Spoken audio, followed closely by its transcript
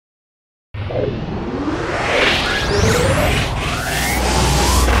In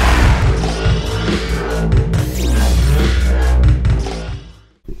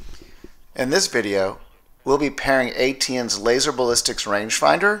this video, we'll be pairing ATN's LaserBallistics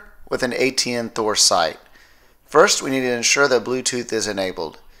rangefinder with an ATN Thor sight. First, we need to ensure that Bluetooth is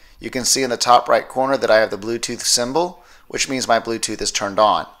enabled. You can see in the top right corner that I have the Bluetooth symbol, which means my Bluetooth is turned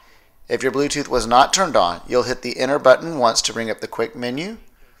on. If your Bluetooth was not turned on, you'll hit the enter button once to bring up the quick menu,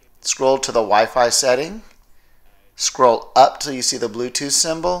 scroll to the Wi-Fi setting, scroll up till you see the Bluetooth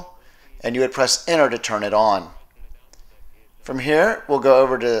symbol, and you would press enter to turn it on. From here, we'll go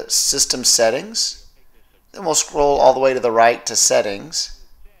over to System Settings, then we'll scroll all the way to the right to Settings.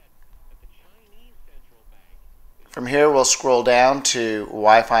 From here, we'll scroll down to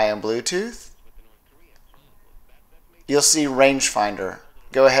Wi-Fi and Bluetooth. You'll see Rangefinder.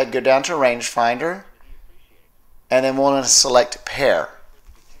 Go ahead, go down to Rangefinder, and then we'll want to select Pair.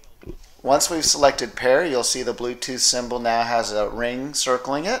 Once we've selected Pair, you'll see the Bluetooth symbol now has a ring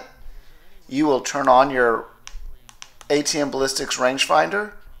circling it. You will turn on your ATN Ballistics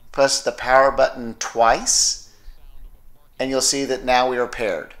rangefinder, press the power button twice, and you'll see that now we are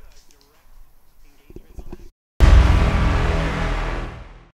paired.